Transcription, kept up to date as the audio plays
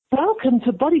Welcome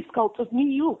to Body Sculpt of New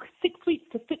York, 6 Weeks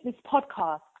to Fitness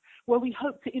podcast, where we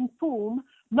hope to inform,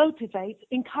 motivate,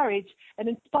 encourage, and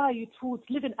inspire you towards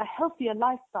living a healthier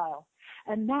lifestyle.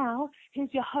 And now,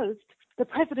 here's your host, the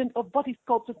president of Body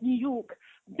Sculpt of New York,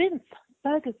 Vince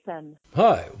Ferguson.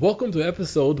 Hi, welcome to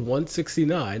episode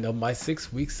 169 of my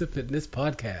 6 Weeks to Fitness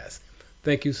podcast.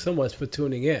 Thank you so much for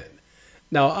tuning in.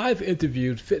 Now, I've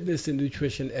interviewed fitness and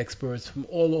nutrition experts from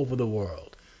all over the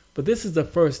world, but this is the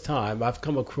first time I've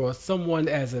come across someone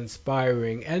as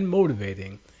inspiring and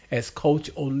motivating as Coach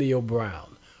O'Neal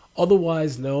Brown,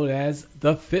 otherwise known as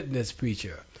the Fitness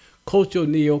Preacher. Coach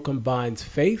O'Neal combines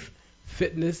faith,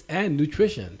 fitness, and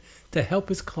nutrition to help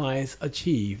his clients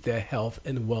achieve their health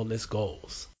and wellness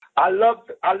goals. I love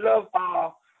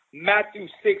Matthew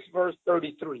 6, verse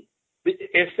 33.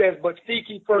 It says, "But seek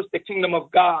ye first the kingdom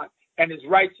of God and his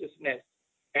righteousness,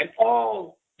 and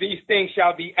all these things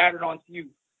shall be added unto you."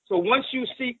 So once you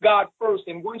seek God first,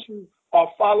 and once you are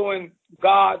following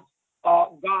God's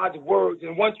words,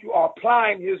 and once you are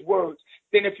applying his words,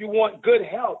 then if you want good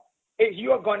health,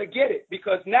 you're going to get it.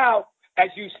 Because now, as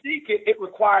you seek it, it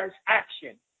requires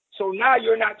action. So now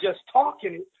you're not just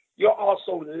talking it, you're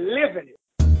also living it.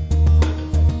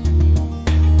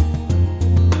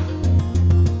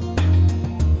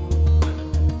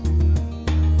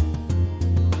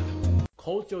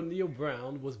 Coach O'Neal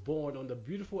Brown was born on the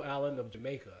beautiful island of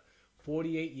Jamaica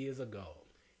 48 years ago.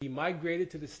 He migrated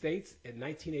to the States in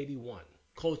 1981.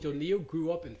 Coach O'Neal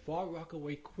grew up in Far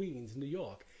Rockaway, Queens, New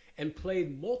York, and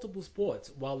played multiple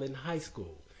sports while in high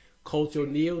school. Coach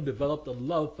O'Neal developed a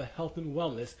love for health and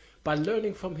wellness by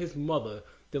learning from his mother,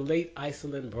 the late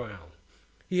Iselin Brown.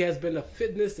 He has been a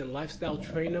fitness and lifestyle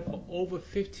trainer for over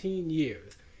 15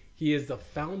 years. He is the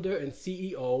founder and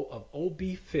CEO of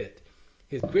OB Fit.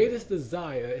 His greatest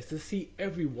desire is to see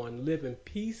everyone live in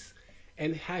peace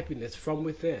and happiness from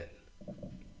within.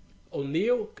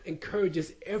 O'Neal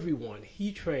encourages everyone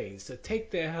he trains to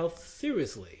take their health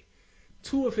seriously.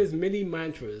 Two of his many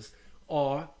mantras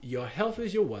are "Your health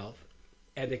is your wealth"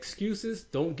 and "Excuses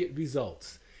don't get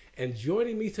results." And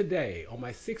joining me today on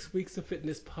my 6 Weeks of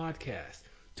Fitness podcast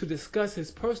to discuss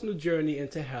his personal journey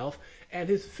into health and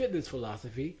his fitness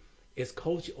philosophy is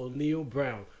Coach O'Neal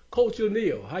Brown. Coach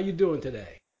O'Neal, how you doing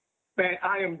today? Man,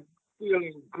 I am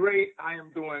feeling great. I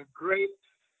am doing great.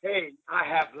 Hey, I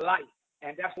have life,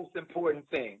 and that's the most important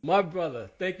thing. My brother,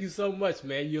 thank you so much,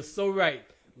 man. You're so right.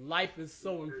 Life is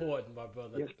so important, my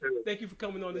brother. Yes, sir. Thank you for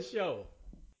coming on the show.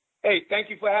 Hey, thank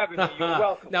you for having me. You're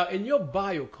welcome. Now, in your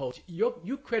bio, Coach,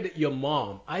 you credit your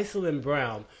mom, Iselin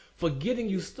Brown, for getting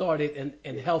you started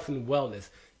in health and wellness.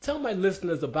 Tell my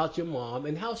listeners about your mom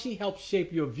and how she helped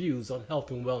shape your views on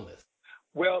health and wellness.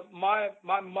 Well, my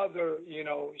mother,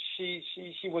 she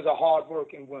was a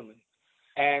hardworking woman.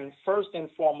 And first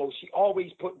and foremost, she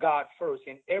always put God first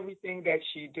in everything that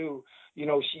she do.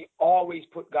 She always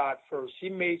put God first. She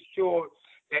made sure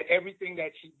that everything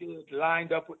that she did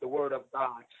lined up with the word of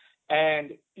God.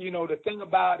 And, the thing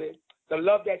about it, the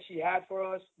love that she had for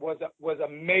us was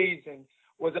amazing.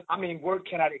 Word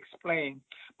cannot explain.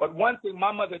 But one thing,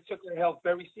 my mother took her health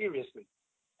very seriously.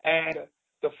 And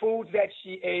the foods that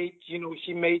she ate,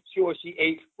 she made sure she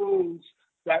ate foods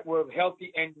that were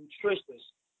healthy and nutritious.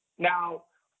 Now,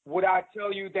 would I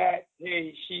tell you that,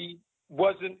 hey, she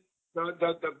wasn't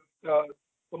the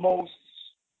most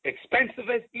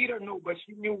expensivest eater? No, but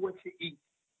she knew what to eat.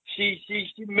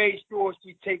 She made sure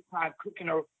she take time cooking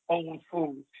her own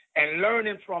food. And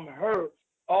learning from her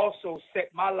also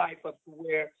set my life up to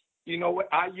where,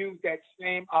 I use that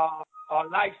same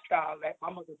lifestyle that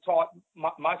my mother taught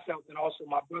myself and also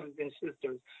my brothers and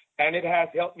sisters. And it has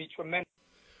helped me tremendously.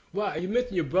 Wow, you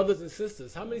mentioned your brothers and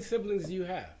sisters. How many siblings do you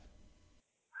have?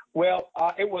 Well,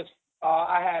 I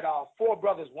had 4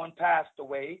 brothers. One passed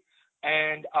away,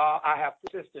 and I have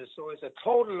 4 sisters. So it's a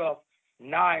total of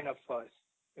 9 of us.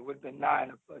 It would have been 9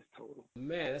 of us total.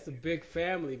 Man, that's a big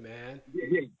family, man.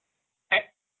 Yeah.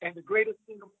 And the greatest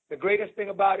thing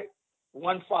about it,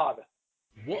 one father.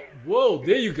 Whoa,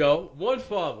 there you go. One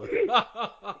father.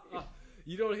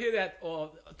 You don't hear that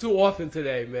too often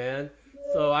today, man.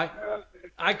 So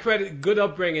I credit good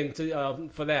upbringing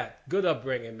for that. Good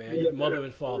upbringing, man. Your mother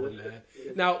and father, man.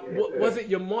 Now, was it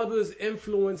your mother's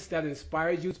influence that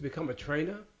inspired you to become a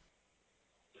trainer?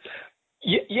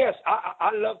 Yes,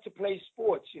 I love to play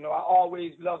sports. I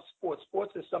always love sports.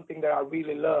 Sports is something that I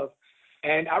really love.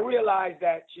 And I realized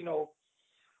that,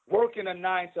 working a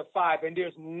 9 to 5, and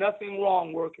there's nothing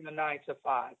wrong working a 9 to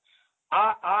 5.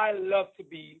 I love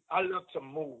to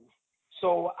move.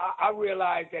 So I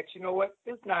realized that,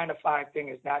 this 9 to 5 thing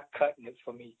is not cutting it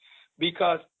for me,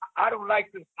 because I don't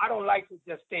like to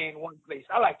just stay in one place.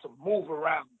 I like to move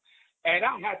around. and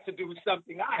I had to do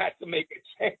something. I had to make a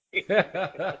change.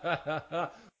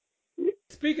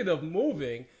 Speaking of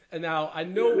moving, and now I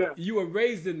know Yeah, you were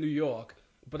raised in New York,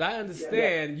 but I yeah,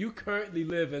 understand you currently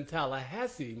live in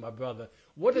Tallahassee, my brother.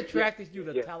 What yeah, attracted you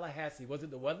to yeah. Tallahassee? Was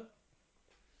it the weather?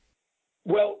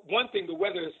 Well, one thing, the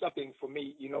weather is something for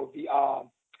me.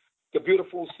 The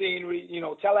beautiful scenery.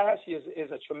 Tallahassee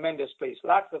is a tremendous place.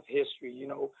 Lots of history.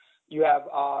 You have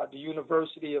the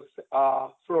University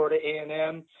of Florida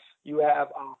A&M. You have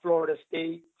Florida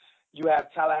State. You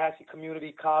have Tallahassee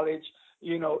Community College.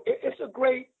 It's a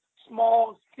great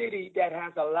small city that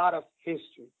has a lot of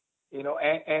history.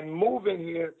 And moving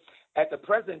here at the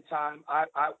present time,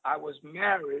 I was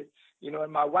married.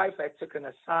 And my wife had took an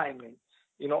assignment.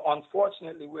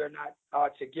 Unfortunately, we're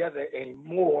not together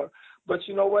anymore. But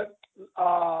you know what?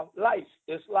 Life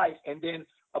is life. And then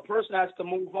a person has to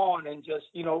move on and just,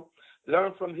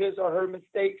 learn from his or her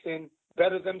mistakes and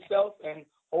better themselves and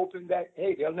hoping that,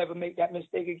 hey, they'll never make that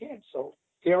mistake again. So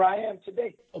here I am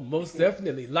today. Oh, most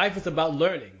definitely. Life is about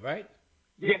learning, right?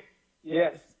 Yes,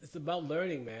 yes, It's about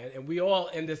learning, man. And we all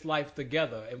in this life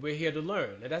together, and we're here to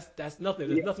learn. And that's nothing.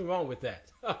 There's yes, nothing wrong with that.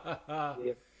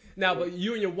 yes. Now, but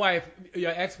you and your wife,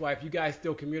 your ex-wife, you guys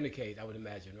still communicate, I would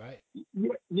imagine, right?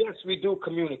 Yes, we do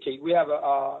communicate. We have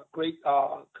a great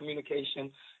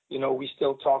communication. We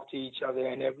still talk to each other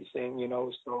and everything.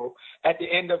 So at the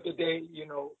end of the day,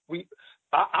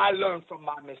 I learn from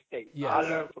my mistake. I Yes.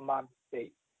 learn from my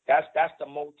mistake. That's the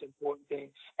most important thing.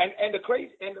 And the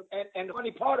crazy and the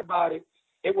funny part about it,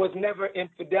 it was never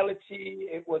infidelity.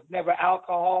 It was never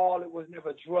alcohol. It was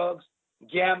never drugs,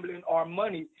 gambling, or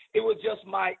money. It was just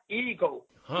my ego.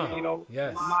 Huh.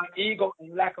 Yes. My ego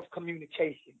and lack of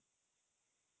communication.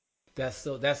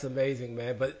 That's amazing,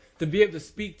 man. But to be able to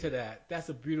speak to that, that's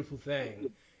a beautiful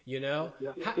thing. You know,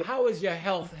 Yeah. how is your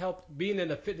health helped being in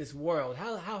the fitness world?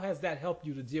 How has that helped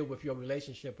you to deal with your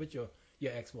relationship with your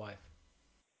ex-wife?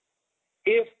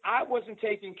 If I wasn't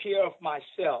taking care of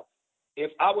myself,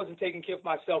 if I wasn't taking care of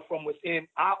myself from within,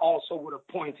 I also would have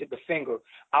pointed the finger.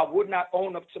 I would not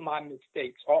own up to my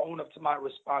mistakes or own up to my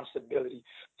responsibility.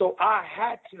 So I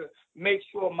had to make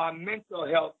sure my mental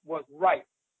health was right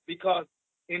because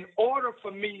in order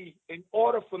for me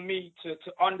to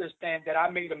understand that I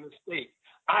made a mistake,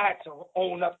 I had to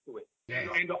own up to it. Yes.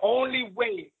 And the only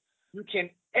way you can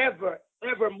ever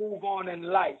move on in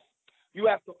life, you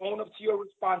have to own up to your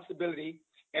responsibility.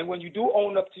 And when you do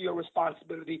own up to your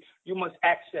responsibility, you must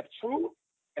accept truth.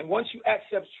 And once you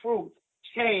accept truth,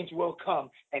 change will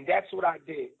come. And that's what I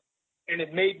did. And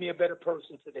it made me a better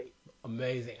person today.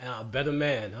 Amazing. A better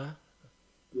man, huh?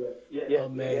 Yeah.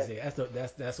 Amazing.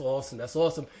 That's awesome. That's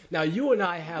awesome. Now you and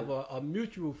I have a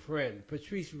mutual friend,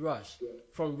 Patrice Rush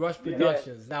from Rush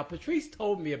Productions. Now Patrice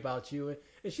told me about you,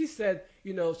 and she said,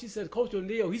 she said Coach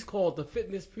O'Neal, he's called the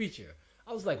fitness preacher.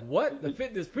 I was like, what? The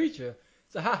fitness preacher?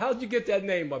 So how'd you get that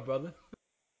name, my brother?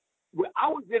 Well, I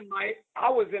was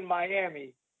in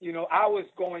Miami. I was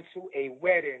going to a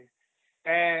wedding,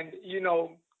 and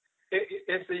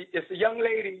it's a young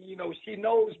lady. She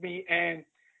knows me, and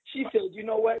she said, you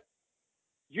know what?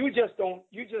 You're just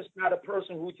not a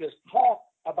person who just talk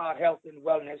about health and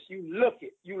wellness. You look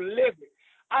it, you live it.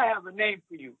 I have a name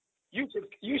for you. You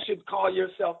should call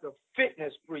yourself the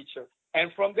fitness preacher.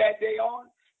 And from that day on,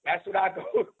 that's what I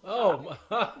go. Oh,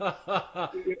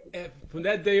 and from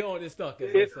that day on, it stuck,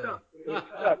 as they It's say. stuck. It's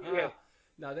stuck. Yes.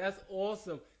 Now that's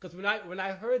awesome. Because when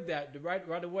I heard that,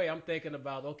 right away, I'm thinking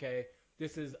about, okay,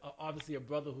 this is obviously a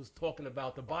brother who's talking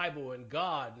about the Bible and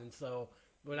God, and so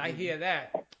when I hear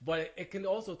that, but it can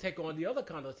also take on the other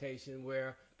connotation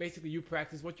where basically you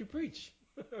practice what you preach,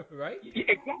 right?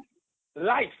 Exactly.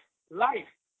 Life.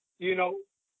 You know,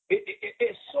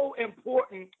 it's so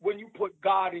important when you put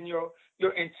God in your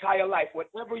entire life.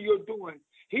 Whatever you're doing,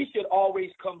 He should always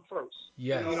come first.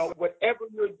 Yes. Whatever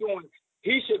you're doing,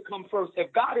 He should come first.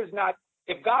 If God is not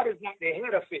the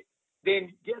head of it,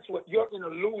 then guess what? You're in a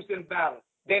losing battle.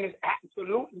 Then it's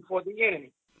absolutely for the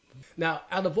enemy. Now,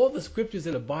 out of all the scriptures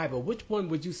in the Bible, which one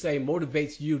would you say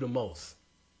motivates you the most?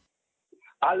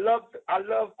 I love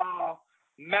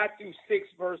Matthew 6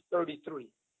 verse 33.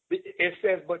 It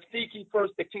says, "But seek ye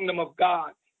first the kingdom of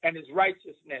God and His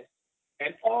righteousness,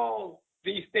 and all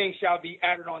these things shall be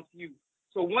added unto you."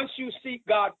 So once you seek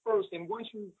God first, and once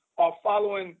you are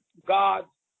following God's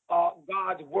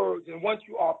words, and once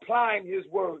you are applying His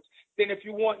words, then if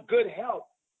you want good health,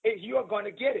 you're going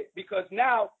to get it, because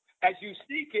now as you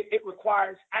seek it, it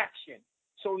requires action.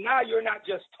 So now you're not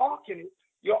just talking it,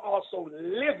 you're also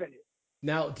living it.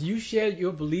 Now, do you share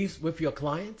your beliefs with your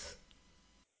clients?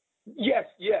 Yes.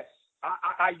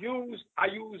 I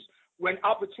use when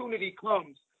opportunity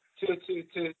comes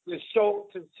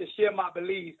to share my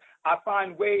beliefs, I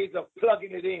find ways of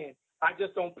plugging it in. I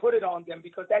just don't put it on them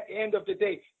because at the end of the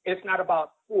day, it's not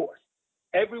about force.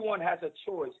 Everyone has a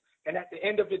choice, and at the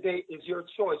end of the day, it's your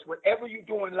choice. Whatever you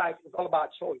do in life is all about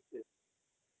choices.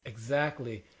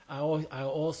 Exactly. I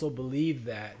also believe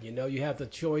that, you have the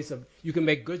choice of, you can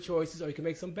make good choices or you can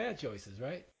make some bad choices,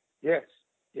 right? Yes,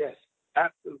 yes,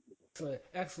 absolutely. Excellent.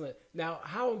 Excellent. Now,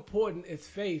 how important is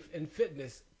faith and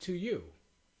fitness to you?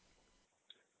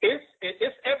 It's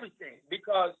everything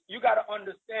because you got to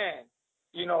understand,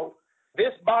 you know,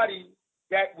 this body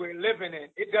that we're living in,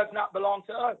 it does not belong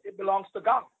to us. It belongs to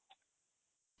God.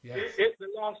 Yes. It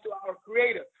belongs to our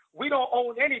Creator. We don't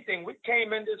own anything. We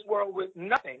came in this world with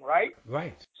nothing, right?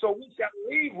 Right. So we shall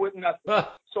leave with nothing.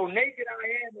 So naked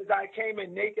I am as I came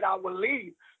in, naked I will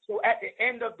leave. So at the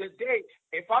end of the day,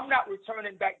 if I'm not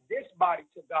returning back this body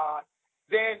to God,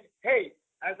 then hey,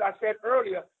 as I said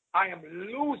earlier, I am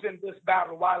losing this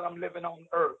battle while I'm living on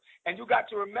earth. And you got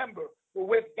to remember,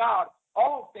 with God,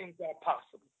 all things are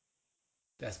possible.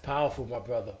 That's powerful, my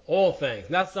brother. All things,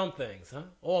 not some things, huh?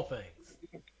 All things.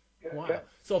 Wow.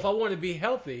 So if I want to be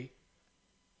healthy,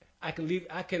 I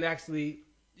can actually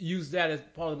use that as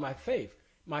part of my faith.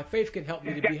 My faith can help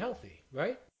me to be healthy,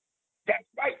 right? That's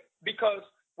right. Because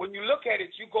when you look at it,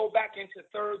 you go back into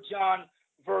 3 John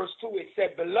verse 2, it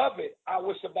said, Beloved, I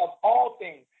wish above all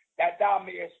things that thou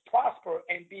mayest prosper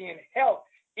and be in health,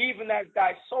 even as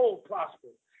thy soul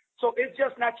prospers. So it's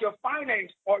just not your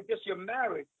finance or just your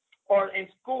marriage or in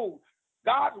school.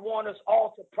 God wants us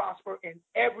all to prosper in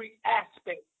every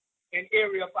aspect and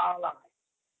area of our lives.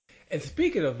 And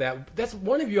speaking of that, that's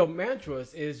one of your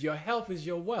mantras is your health is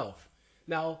your wealth.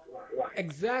 Now,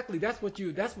 exactly, that's what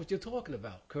you're talking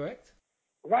about, correct?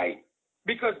 Right?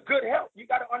 Because good health, you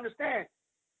got to understand,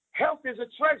 health is a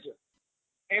treasure.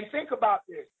 And think about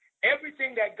this.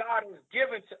 Everything that God has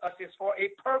given to us is for a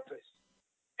purpose.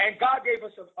 And God gave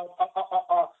us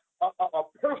a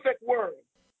perfect word.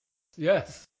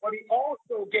 Yes. But he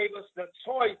also gave us the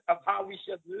choice of how we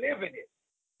should live in it.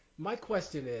 My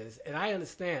question is, and I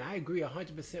understand, I agree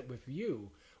 100% with you.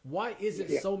 Why is it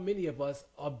Yeah. so many of us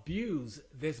abuse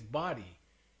this body?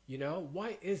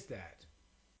 Why is that?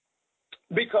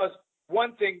 Because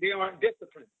one thing, they aren't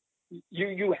disciplined.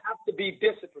 You have to be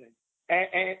disciplined.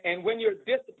 And when you're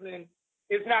disciplined,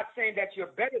 it's not saying that you're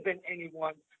better than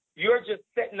anyone. You're just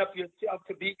setting up yourself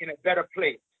to be in a better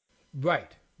place.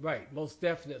 Right, right, most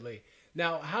definitely.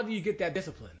 Now, how do you get that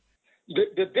discipline?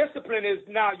 The discipline is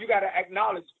now you got to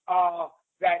acknowledge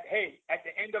that, hey, at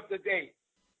the end of the day,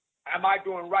 am I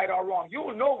doing right or wrong?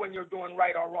 You'll know when you're doing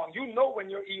right or wrong. You know when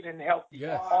you're eating healthy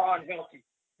Yes. or unhealthy.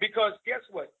 Because guess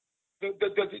what?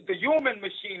 The human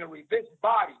machinery, this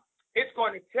body, it's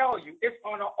going to tell you, it's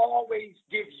going to always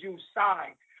give you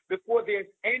signs. Before there's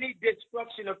any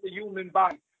destruction of the human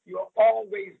body, you're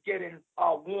always getting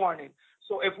a warning.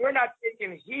 So if we're not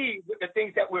taking heed with the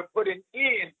things that we're putting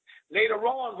in, later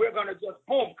on, we're going to just,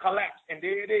 boom, collapse. And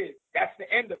there it is. That's the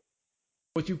end of it.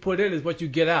 What you put in is what you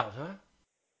get out, huh?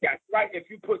 That's right. If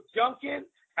you put junk in,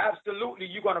 absolutely,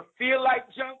 you're going to feel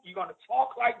like junk. You're going to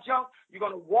talk like junk. You're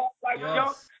going to walk like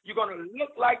junk. Yes. You're going to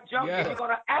look like junk. And Yes. you're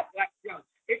going to act like junk.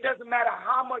 It doesn't matter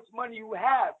how much money you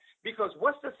have, because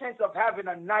what's the sense of having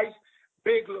a nice,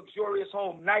 big, luxurious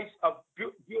home, nice,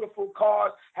 beautiful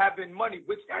cars, having money,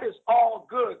 which that is all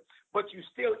good, but you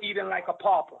still eating like a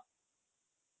pauper.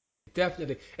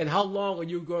 Definitely. And how long are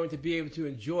you going to be able to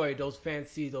enjoy those fine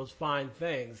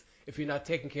things if you're not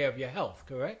taking care of your health,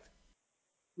 correct?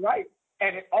 Right.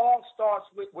 And it all starts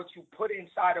with what you put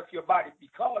inside of your body,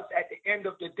 because at the end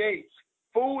of the day,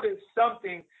 food is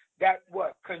something that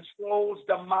what controls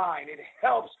the mind. It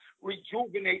helps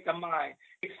rejuvenate the mind,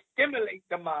 it stimulates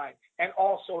the mind, and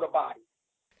also the body.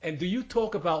 And do you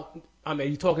talk about, I mean,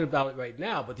 you're talking about it right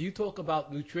now, but do you talk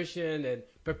about nutrition and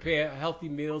prepare healthy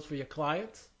meals for your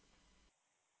clients?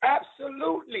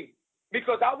 Absolutely.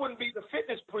 Because I wouldn't be the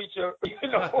fitness preacher,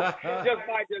 just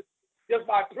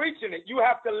by preaching it. You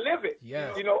have to live it.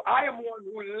 Yes. I am one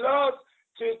who loves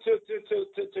to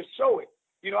show it.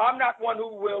 I'm not one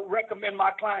who will recommend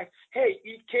my clients, hey,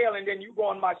 eat kale, and then you go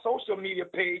on my social media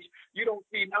page, you don't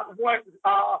see not one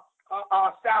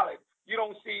salad. You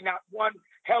don't see not one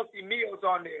healthy meals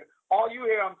on there. All you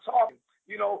hear, I'm talking.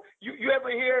 You ever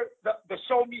hear the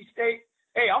show me state?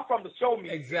 Hey, I'm from the show me.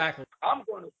 Exactly. I'm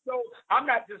going to show. I'm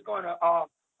not just going to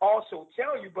also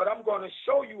tell you, but I'm going to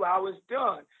show you how it's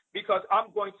done, because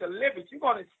I'm going to live it. You're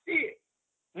going to see it,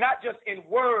 not just in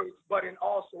words, but in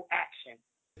also action.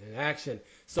 In action.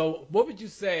 So, what would you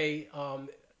say on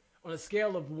a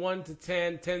scale of 1 to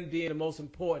 10, 10 being the most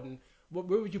important, where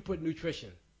would you put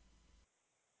nutrition?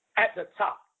 At the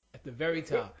top. At the very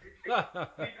top.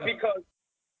 Because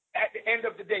at the end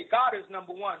of the day, God is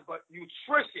number one, but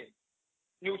nutrition,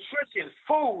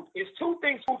 food is two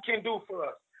things food can do for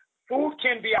us. Food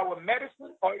can be our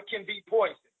medicine or it can be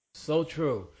poison. So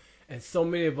true. And so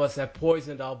many of us have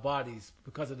poisoned our bodies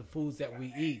because of the foods that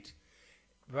we eat,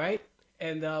 right?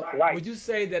 And Right. would you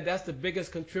say that that's the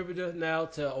biggest contributor now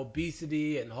to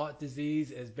obesity and heart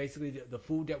disease is basically the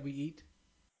food that we eat?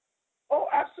 Oh,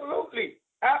 absolutely.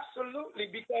 Absolutely.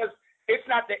 Because it's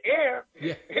not the air,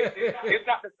 Yeah. it's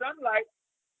not the sunlight,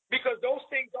 because those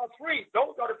things are free.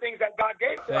 Those are the things that God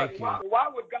gave to us. Thank you. Why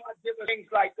would God give us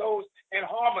things like those and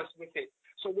harm us with it?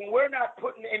 So when we're not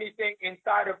putting anything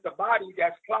inside of the body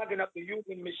that's clogging up the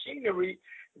human machinery,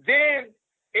 then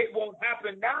it won't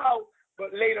happen now,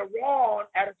 but later on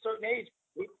at a certain age,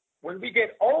 when we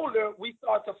get older, we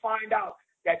start to find out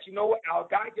that, you know what, our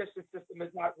digestive system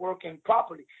is not working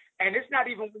properly. And it's not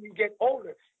even when you get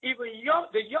older. Even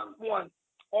the young ones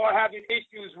are having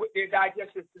issues with their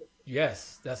digestive system.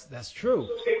 Yes, that's true.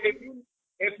 So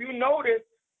if you notice,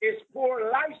 it's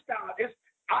poor lifestyle.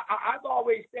 I've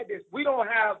always said this. We don't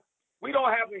have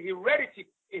a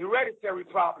hereditary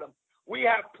problem. We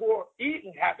have poor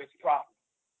eating habits problem.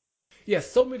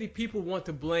 Yes, so many people want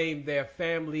to blame their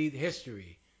family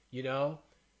history, you know,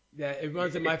 that it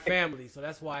runs in my family, so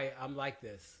that's why I'm like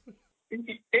this.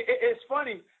 It's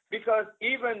funny because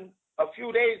even a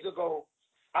few days ago,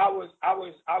 I was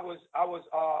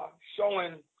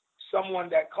showing someone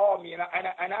that called me,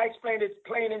 and I explained it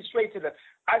plain and straight to them.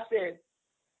 I said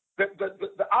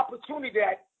the opportunity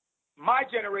that my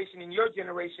generation and your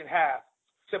generation have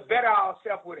to better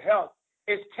ourselves with health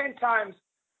is 10 times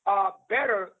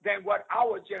better than what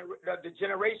the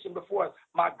generation before us,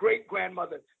 my great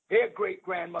grandmother, their great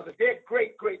grandmother, their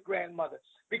great great grandmother.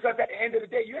 Because at the end of the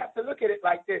day, you have to look at it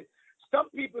like this. Some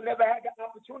people never had the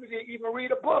opportunity to even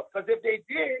read a book, because if they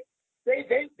did,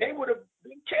 they would have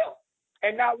been killed.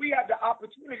 And now we have the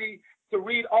opportunity to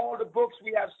read all the books.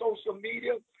 We have social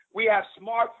media, we have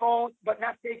smartphones, but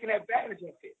not taking advantage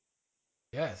of it.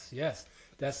 Yes, yes,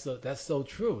 that's so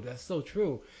true. That's so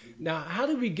true. Now, how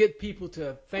do we get people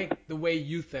to think the way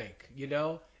you think,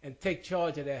 and take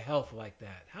charge of their health like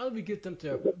that? How do we get them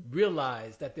to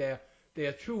realize that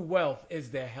their true wealth is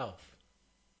their health?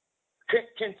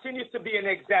 Continue to be an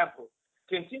example.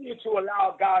 Continue to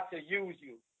allow God to use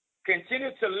you. Continue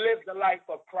to live the life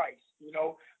of Christ.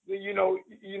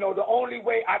 The only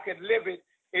way I can live it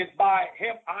is by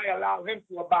Him. I allow Him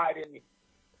to abide in me.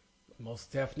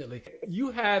 Most definitely. You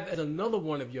have as another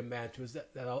one of your mantras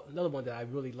another one that I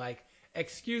really like.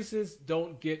 Excuses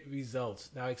don't get results.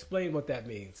 Now, explain what that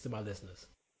means to my listeners.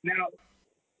 Now,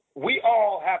 we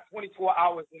all have 24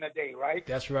 hours in a day, right?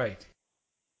 That's right.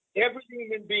 Every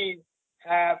human being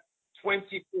have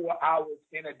 24 hours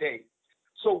in a day.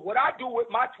 So what I do with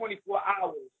my 24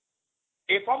 hours,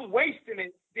 if I'm wasting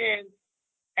it, then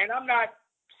and I'm not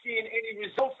seeing any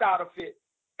results out of it,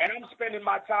 and I'm spending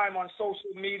my time on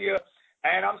social media,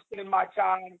 and I'm spending my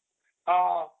time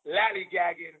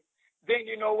lallygagging, then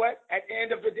you know what? At the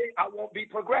end of the day, I won't be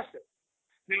progressive.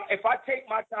 Now, if I take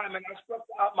my time and I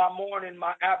structure out my morning,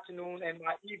 my afternoon, and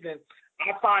my evening,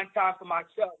 I find time for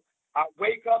myself. I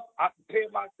wake up, I prepare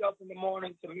myself in the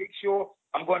morning to make sure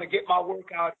I'm going to get my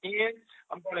workout in.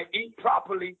 I'm going to eat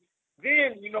properly.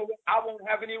 Then, you know what? I won't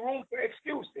have any room for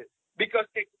excuses, because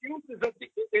excuses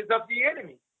is of the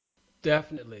enemy.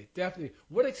 Definitely, definitely.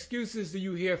 What excuses do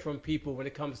you hear from people when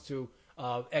it comes to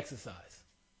exercise?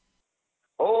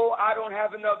 Oh, I don't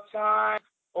have enough time.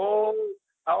 Oh,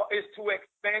 it's too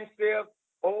expensive.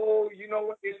 Oh, you know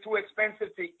what? It's too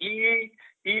expensive to eat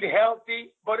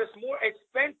healthy. But it's more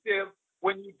expensive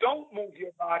when you don't move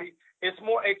your body. It's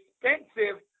more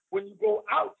expensive when you go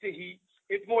out to eat.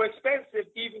 It's more expensive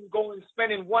even going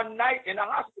spending one night in a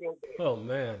hospital bed. Oh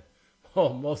man.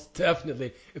 Oh, most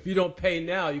definitely. If you don't pay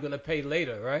now, you're gonna pay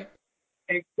later, right?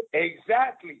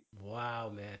 Exactly.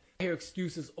 Wow, man. I hear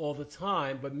excuses all the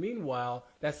time, but meanwhile,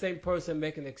 that same person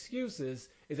making excuses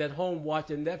is at home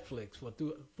watching Netflix for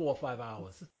 4 or 5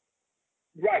 hours.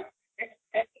 Right.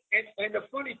 And the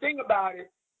funny thing about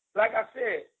it, like I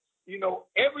said,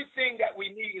 everything that we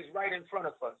need is right in front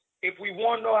of us. If we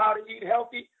want to know how to eat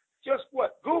healthy, just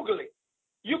what? Google it.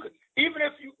 You could even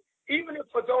if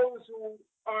for those who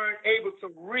aren't able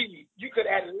to read, you could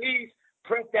at least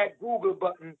press that Google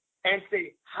button and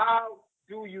say, how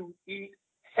do you eat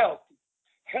healthy?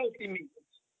 Healthy meals.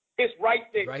 It's right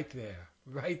there. Right there.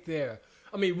 Right there.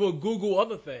 I mean, we'll Google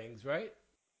other things, right?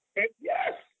 And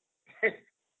yes.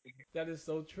 That is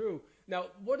so true. Now,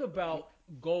 what about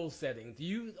goal setting? Do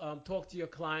you talk to your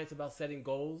clients about setting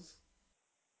goals?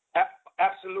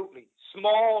 Absolutely.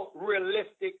 Small,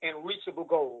 realistic, and reachable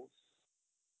goals.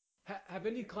 Have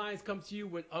any clients come to you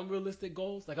with unrealistic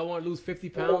goals? Like, I want to lose 50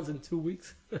 pounds in 2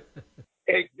 weeks? And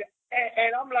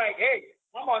I'm like, hey,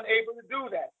 I'm unable to do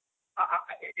that.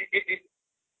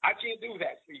 I can't do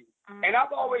that for you. And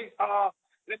I've always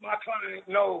let my client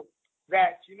know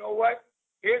that, you know what?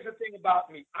 Here's the thing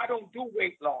about me. I don't do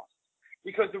weight loss.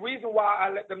 Because the reason why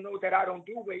I let them know that I don't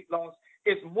do weight loss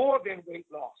is more than weight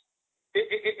loss.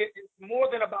 It's more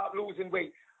than about losing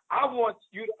weight. I want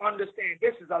you to understand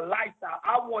this is a lifestyle.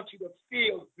 I want you to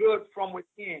feel good from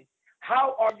within.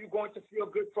 How are you going to feel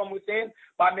good from within?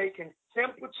 By making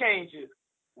simple changes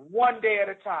one day at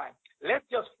a time. Let's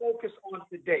just focus on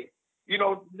today.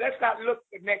 Let's not look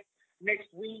for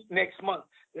next week, next month.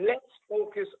 Let's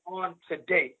focus on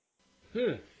today.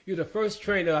 You're the first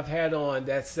trainer I've had on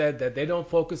that said that they don't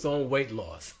focus on weight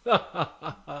loss.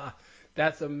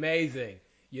 That's amazing,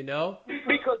 you know?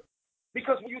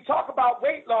 Because when you talk about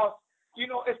weight loss,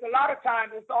 it's a lot of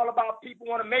times it's all about people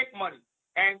want to make money.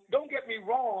 And don't get me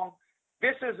wrong,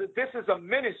 this is a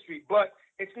ministry, but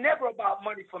it's never about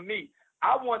money for me.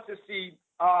 I want to see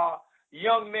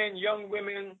young men, young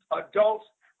women, adults.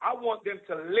 I want them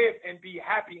to live and be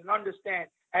happy and understand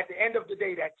at the end of the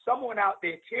day that someone out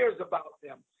there cares about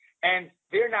them and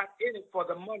they're not in it for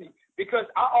the money. Because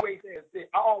I always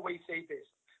say this: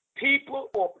 people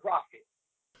or profit.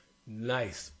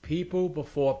 Nice. People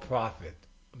before profit.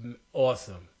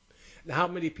 Awesome. Now, how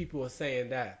many people are saying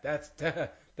that?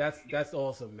 That's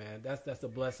awesome, man. That's a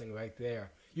blessing right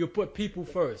there. You put people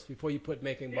first before you put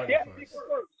making money Yeah, first. people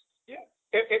first. Yeah.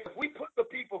 If we put the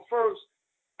people first,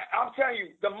 I'm telling you,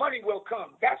 the money will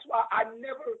come. That's why I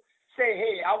never say,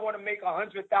 hey, I want to make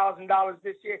 $100,000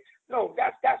 this year. No,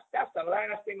 that's the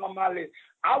last thing on my list.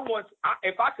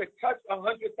 If I could touch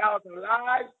 100,000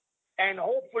 lives, and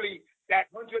hopefully that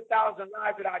 100,000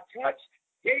 lives that I touch,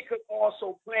 they could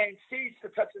also plant seeds to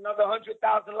touch another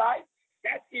 100,000 lives.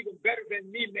 That's even better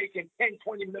than me making $10,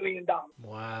 $20 million.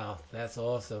 Wow, that's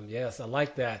awesome. Yes, I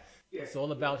like that. Yeah. It's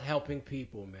all about helping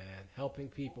people, man. Helping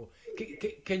people.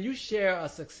 Can you share a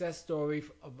success story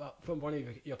from one of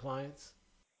your clients?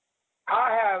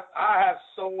 I have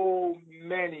so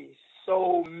many.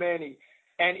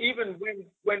 And even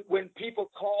when people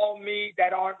call me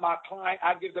that aren't my client,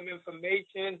 I give them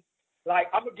information. Like,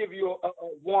 I'm gonna give you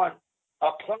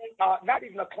a client, not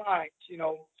even a client,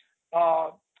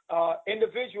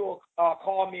 individual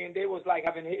called me and they was like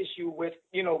having an issue with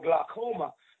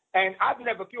glaucoma, and I've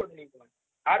never cured anyone.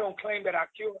 I don't claim that I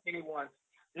cure anyone.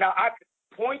 Now I could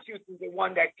point you to the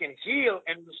one that can heal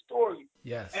and restore you.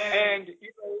 Yes. And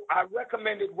I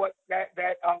recommended what that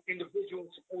individual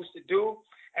is supposed to do,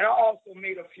 and I also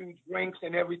made a few drinks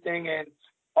and everything, and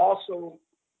also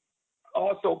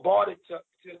bought it to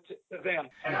them.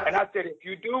 And I said, if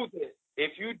you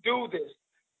do this,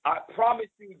 I promise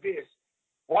you this.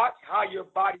 Watch how your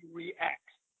body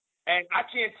reacts. And I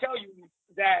can't tell you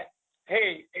that,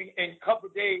 hey, in a couple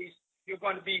of days you're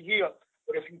going to be healed.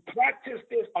 But if you practice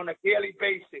this on a daily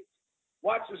basis,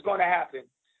 watch what's going to happen.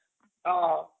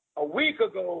 A week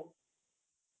ago,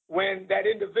 when that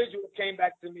individual came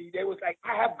back to me, they was like,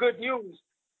 I have good news.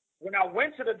 When I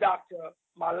went to the doctor,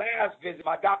 my last visit,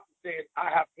 my doctor said, I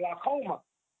have glaucoma.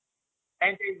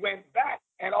 And they went back,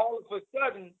 and all of a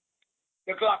sudden,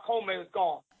 the glaucoma is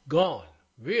gone. Gone.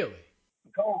 Really?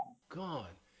 Gone.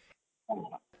 Gone.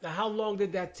 Now, how long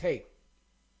did that take?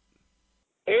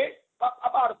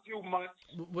 About a few months.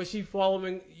 Was she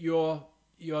following your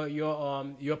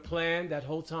plan that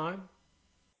whole time?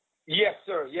 Yes,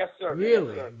 sir. Yes, sir.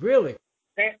 Really? Yes, sir. Really?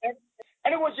 And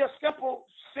it was just simple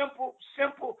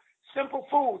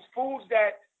foods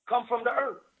that come from the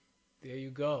earth. There you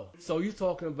go. So you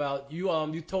talking about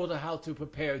you told her how to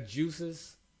prepare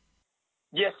juices?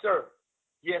 Yes, sir.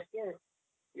 Yes, sir.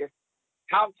 Yes.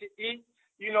 How to eat.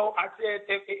 I said,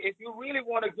 if you really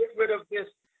want to get rid of this,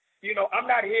 I'm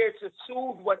not here to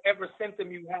soothe whatever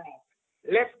symptom you have.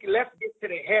 Let's get to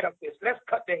the head of this. Let's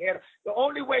cut the head. The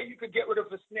only way you could get rid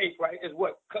of a snake, right, is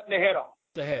what? Cutting the head off.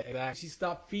 The head. Exactly. She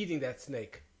stopped feeding that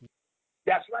snake.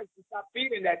 That's right. She stopped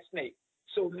feeding that snake.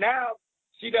 So now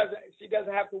she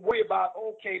doesn't have to worry about,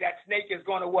 okay, that snake is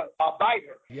going to what? Bite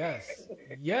her. Yes.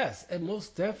 Yes, and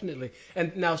most definitely.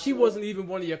 And now she wasn't even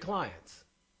one of your clients.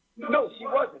 No, she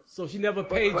wasn't. So she never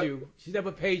paid you. She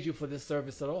never paid you for this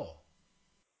service at all.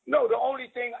 No, the only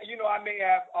thing, I may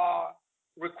have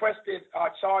requested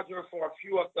charge her for a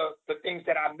few of the things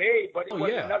that I made, but it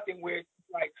wasn't nothing where it's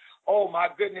like, oh my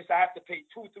goodness, I have to pay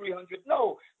 $200-300.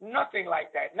 No, nothing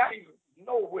like that. Not even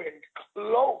nowhere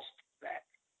close to that.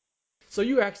 So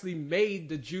you actually made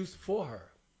the juice for her.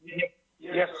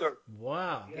 Yes, sir.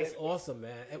 Wow, that's awesome,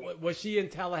 man. And was she in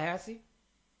Tallahassee?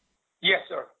 Yes,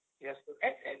 sir. Yes, sir.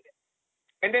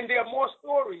 And then there are more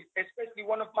stories, especially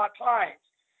one of my clients.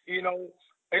 You know,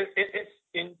 it's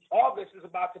in August is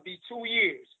about to be 2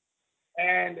 years,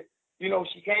 and you know,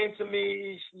 she came to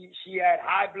me. She had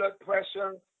high blood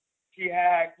pressure. She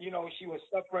had, you know, she was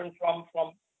suffering from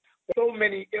so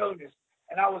many illnesses.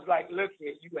 And I was like, look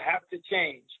here, you have to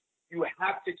change. You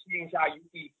have to change how you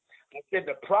eat. I said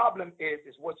the problem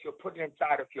is what you're putting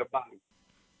inside of your body.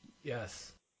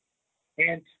 Yes.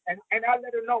 And I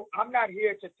let her know, I'm not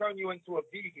here to turn you into a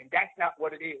vegan. That's not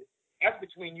what it is. That's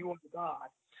between you and God.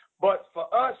 But for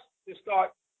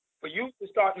you to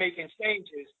start making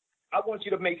changes, I want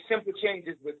you to make simple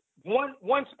changes with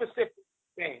one specific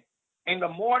thing. In the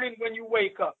morning when you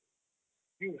wake up,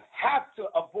 you have to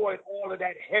avoid all of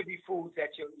that heavy foods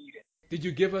that you're eating. Did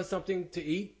you give her something to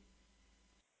eat?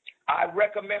 I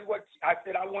recommend what I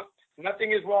said.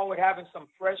 Nothing is wrong with having some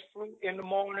fresh fruit in the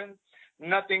morning.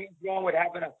 Nothing is wrong with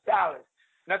having a salad.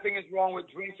 Nothing is wrong with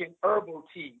drinking herbal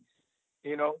teas.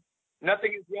 You know,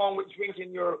 nothing is wrong with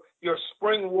drinking your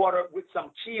spring water with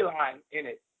some key lime in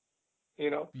it. You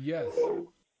know. Yes.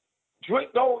 So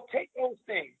take those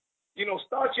things. You know,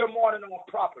 start your morning off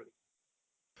properly.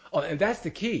 Oh, and that's the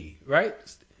key, right?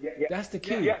 Yeah. That's the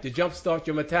key Yeah. to jumpstart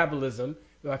your metabolism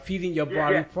by feeding your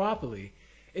body properly.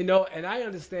 You know, and I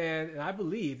understand and I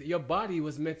believe that your body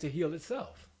was meant to heal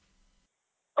itself.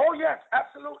 Oh, yes,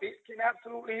 absolutely. It can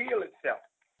absolutely heal itself.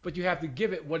 But you have to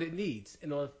give it what it needs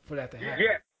in order for that to happen.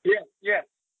 Yeah.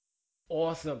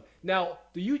 Awesome. Now,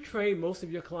 do you train most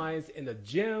of your clients in the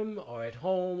gym or at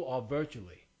home or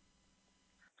virtually?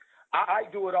 I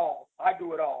do it all.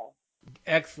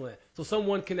 Excellent. So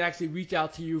someone can actually reach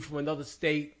out to you from another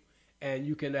state and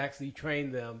you can actually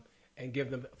train them and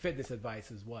give them fitness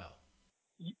advice as well.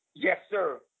 Yes,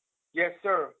 sir.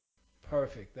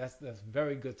 Perfect. That's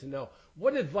very good to know.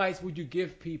 What advice would you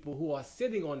give people who are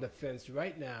sitting on the fence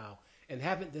right now and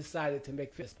haven't decided to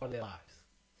make fitness part of their lives?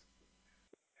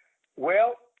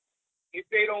 Well, if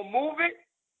they don't move it,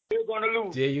 they're going to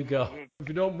lose. There you go. If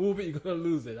you don't move it, you're going to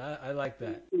lose it. I like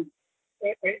that.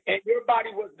 And your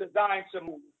body was designed to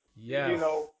move. Yes. You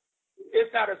know,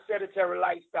 it's not a sedentary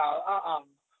lifestyle.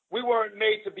 We weren't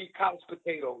made to be couch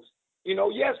potatoes. You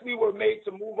know, yes, we were made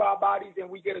to move our bodies and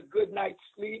we get a good night's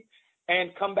sleep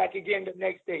and come back again the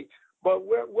next day. But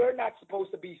we're not supposed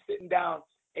to be sitting down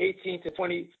 18 to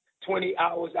 20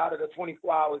 hours out of the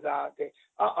 24 hours out there.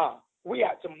 We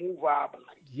have to move our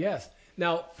bodies. Yes.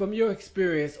 Now, from your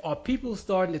experience, are people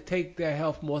starting to take their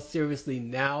health more seriously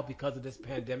now because of this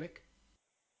pandemic?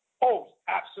 Oh,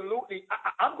 absolutely.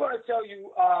 I'm going to tell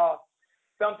you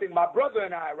something. My brother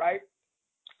and I,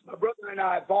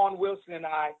 Vaughn Wilson and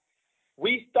I,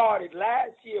 we started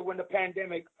last year when the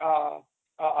pandemic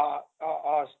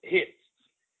hit.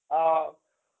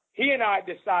 He and I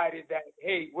decided that,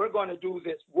 hey, we're going to do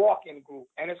this walking group,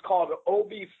 and it's called the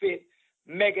OB Fit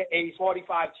Mega Ace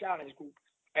 45 Challenge Group.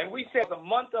 And we said the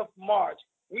month of March,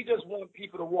 we just want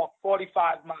people to walk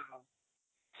 45 miles.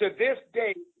 To this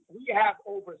day, we have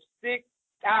over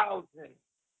 6,000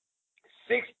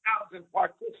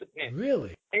 participants.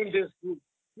 Really? In this group.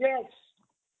 Yes.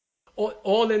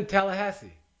 All in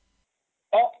Tallahassee?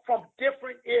 From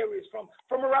different areas, from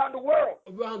around the world.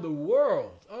 Around the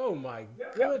world? Oh, my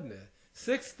goodness.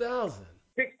 6,000.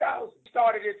 6,000.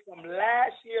 Started it from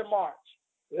last year, March.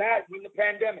 When the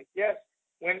pandemic, yes.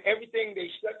 When they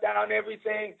shut down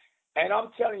everything. And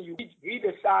I'm telling you, we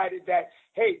decided that,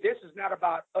 hey, this is not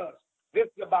about us. This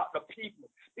is about the people.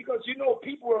 Because, you know,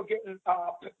 people were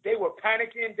they were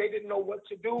panicking. They didn't know what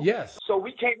to do. Yes. So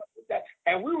we came up with that.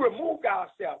 And we removed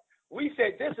ourselves. We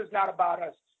said, this is not about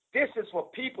us. This is for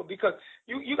people. Because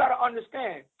you got to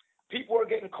understand, people are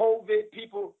getting COVID.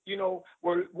 People, you know,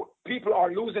 people are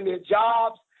losing their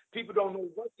jobs. People don't know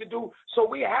what to do. So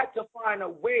we had to find a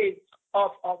way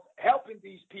of helping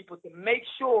these people to make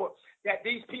sure that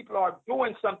these people are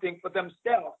doing something for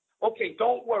themselves. Okay,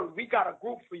 don't worry. We got a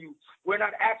group for you. We're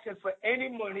not asking for any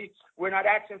money. We're not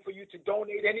asking for you to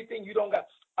donate anything. You don't got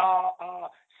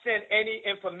send any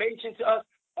information to us.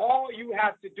 All you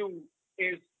have to do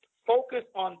is focus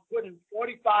on putting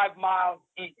 45 miles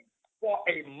in for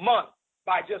a month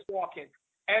by just walking.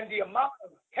 And the amount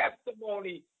of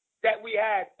testimony that we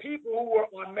had, people who were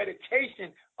on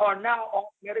medication are now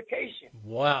off medication.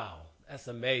 Wow, that's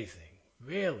amazing.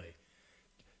 Really?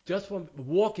 Just from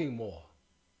walking more.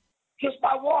 Just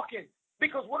by walking.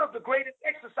 Because one of the greatest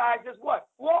exercises is what?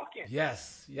 Walking.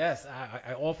 Yes.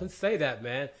 I often say that,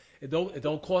 man. It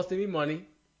don't cost any money,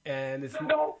 and it's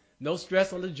no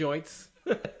stress on the joints.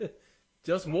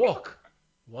 Just walk.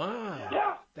 Wow.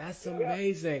 Yeah. That's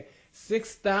amazing.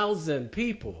 6,000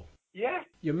 people. Yeah.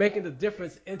 You're making a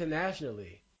difference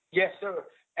internationally. Yes, sir.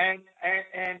 And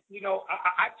you know,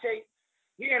 I take,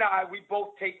 he and I, we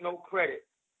both take no credit.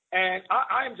 And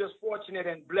I am just fortunate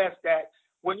and blessed that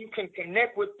when you can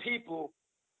connect with people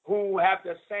who have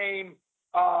the same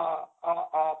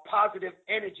positive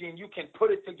energy, and you can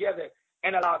put it together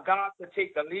and allow God to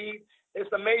take the lead,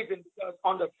 it's amazing, because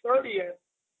on the 30th,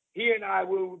 he and I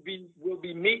will be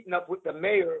meeting up with the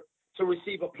mayor to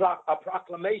receive a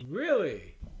proclamation.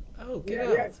 Really? Oh, get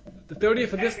Yes. out. The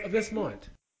 30th of this month.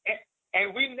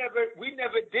 And we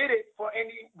never did it for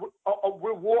any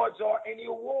rewards or any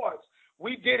awards.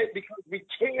 We did it because we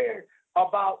cared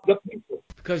about the people.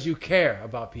 Because you care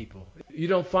about people. You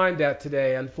don't find that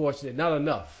today, unfortunately, not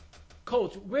enough.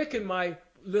 Coach, where can my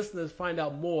listeners find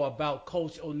out more about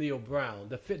Coach O'Neal Brown,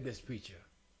 the fitness preacher?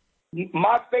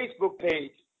 My Facebook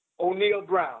page, O'Neal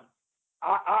Brown.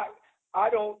 I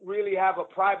don't really have a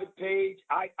private page.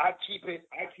 I keep it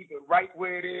right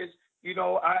where it is. You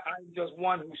know, I'm just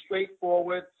one who's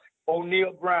straightforward.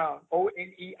 O'Neal Brown,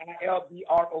 ONEILBROWN.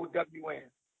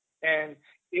 And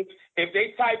if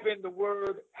they type in the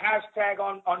word hashtag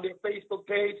on their Facebook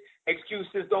page,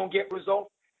 excuses don't get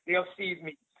results, they'll see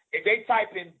me. If they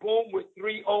type in boom with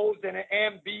 3 O's and an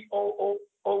M, BOOM,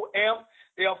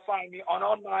 they'll find me.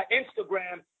 On my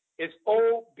Instagram, it's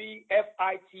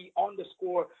OBFIT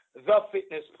 _ the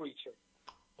fitness preacher.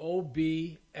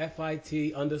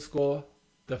 OBFIT _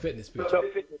 the fitness preacher.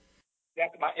 The fitness.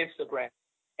 That's my Instagram.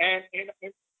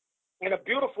 And a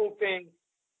beautiful thing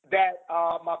that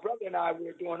my brother and I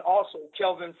were doing also,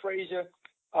 Kelvin Frazier,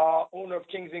 owner of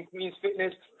Kings and Queens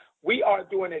Fitness, we are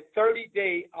doing a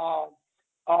 30-day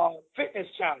fitness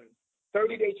challenge,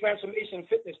 30-day transformation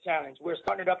fitness challenge. We're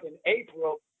starting it up in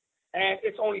April, and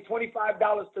it's only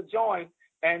 $25 to join.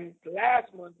 And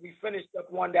last month we finished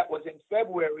up one that was in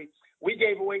February. We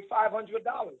gave away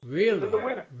 $500. Really? To the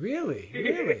winner.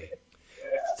 Really?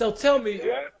 So tell me,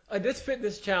 this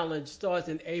fitness challenge starts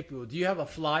in April. Do you have a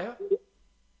flyer?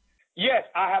 Yes,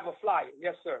 I have a flyer.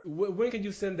 Yes, sir. When can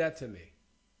you send that to me?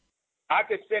 I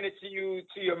could send it to you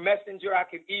to your messenger. I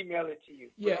could email it to you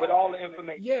with all the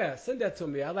information. Yeah, send that to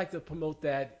me. I'd like to promote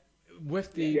that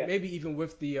with the maybe even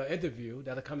with the interview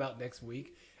that'll come out next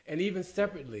week, and even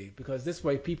separately, because this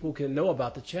way people can know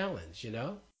about the challenge, you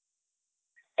know?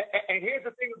 And here's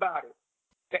the thing about it.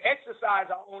 The exercise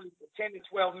are only for 10 to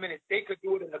 12 minutes. They could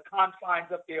do it in the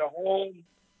confines of their home.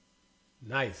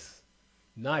 Nice.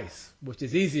 Which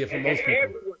is easier for most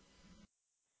people.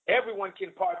 Everyone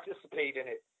can participate in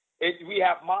it. We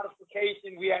have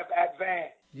modification. We have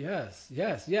advanced.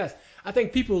 Yes. I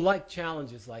think people like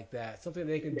challenges like that, something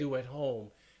they can do at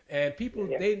home. And people,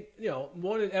 they, you know,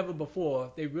 more than ever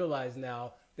before, they realize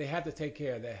now they have to take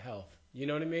care of their health. You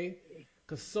know what I mean?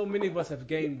 Because so many of us have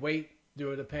gained weight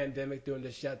during the pandemic, during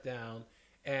the shutdown,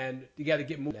 and you got to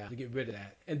get moving now to get rid of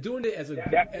that. And doing it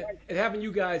and having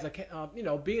you guys, you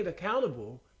know, being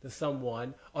accountable to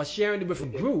someone or sharing it with a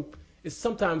group is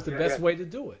sometimes the best way to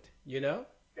do it. You know?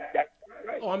 That's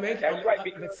right. Oh, I'm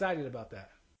excited about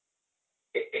that.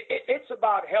 It's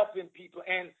about helping people,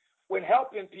 and when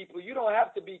helping people, you don't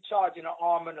have to be charging an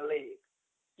arm and a leg.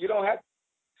 You don't have.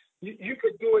 You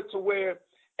could do it to where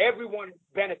everyone is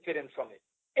benefiting from it.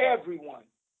 Everyone.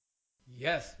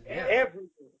 Yes. Everyone.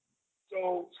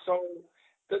 So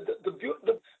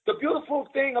the beautiful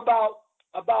thing about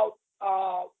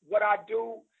what I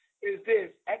do is this.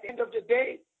 At the end of the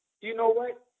day, you know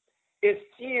what? It's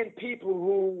seeing people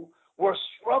who were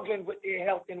struggling with their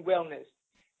health and wellness,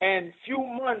 and few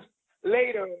months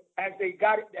later, as they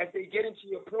get into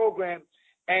your program,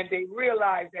 and they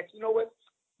realize that, you know what,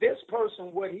 this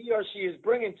person, what he or she is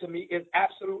bringing to me is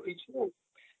absolutely true.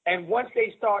 And once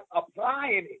they start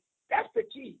applying it, that's the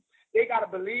key. They got to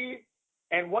believe,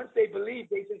 and once they believe,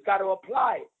 they just got to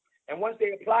apply it. And once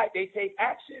they apply it, they take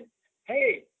action.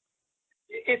 Hey,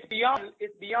 it's beyond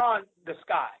the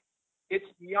sky.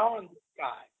 It's beyond the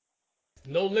sky.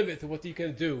 No limit to what you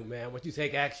can do, man, once you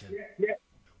take action. Yeah.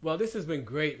 Well, this has been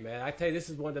great, man. I tell you, this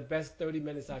is one of the best 30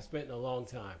 minutes I've spent in a long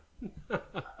time. Thank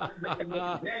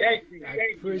you. I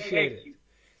appreciate it.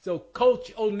 So,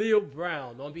 Coach O'Neal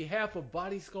Brown, on behalf of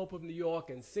Body Scope of New York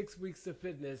and 6 Weeks of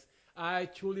Fitness, I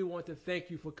truly want to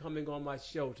thank you for coming on my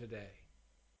show today.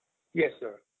 Yes,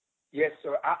 sir.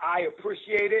 I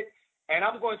appreciate it. And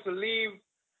I'm going to leave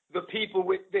the people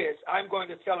with this. I'm going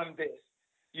to tell them this.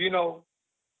 You know,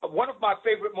 one of my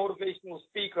favorite motivational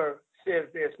speakers says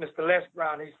this, Mr. Les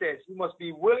Brown. He says, you must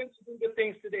be willing to do the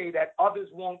things today that others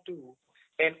won't do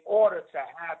in order to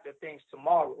have the things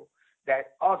tomorrow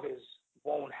that others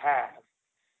won't have.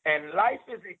 And life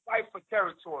is a fight for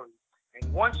territory.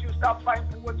 And once you stop fighting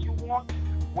for what you want,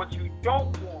 what you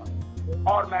don't want will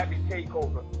automatically take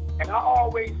over. And I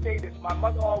always say this, my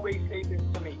mother always say this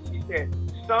to me. She said,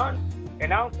 son,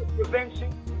 an ounce of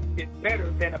prevention is better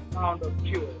than a pound of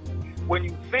cure. When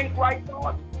you think right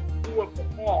thoughts, you will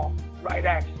perform right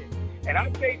action. And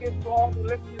I say this to all the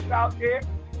listeners out there.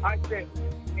 I said,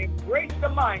 embrace the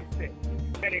mindset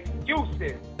that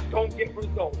excuses don't get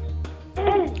results.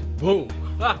 Boom! Boom.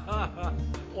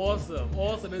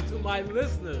 Awesome. And to my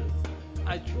listeners,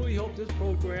 I truly hope this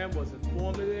program was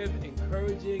informative,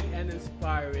 encouraging, and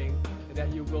inspiring, and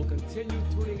that you will continue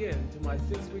tuning in to my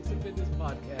 6 Weeks of Fitness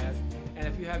podcast. And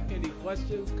if you have any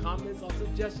questions, comments, or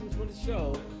suggestions for the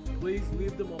show, please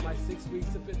leave them on my 6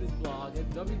 Weeks of Fitness blog at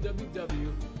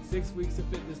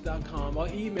www.6weeksoffitness.com or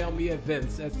email me at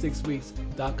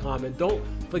vince@6weeks.com. And don't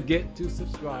forget to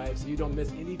subscribe so you don't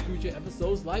miss any future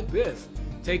episodes like this.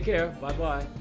 Take care. Bye-bye.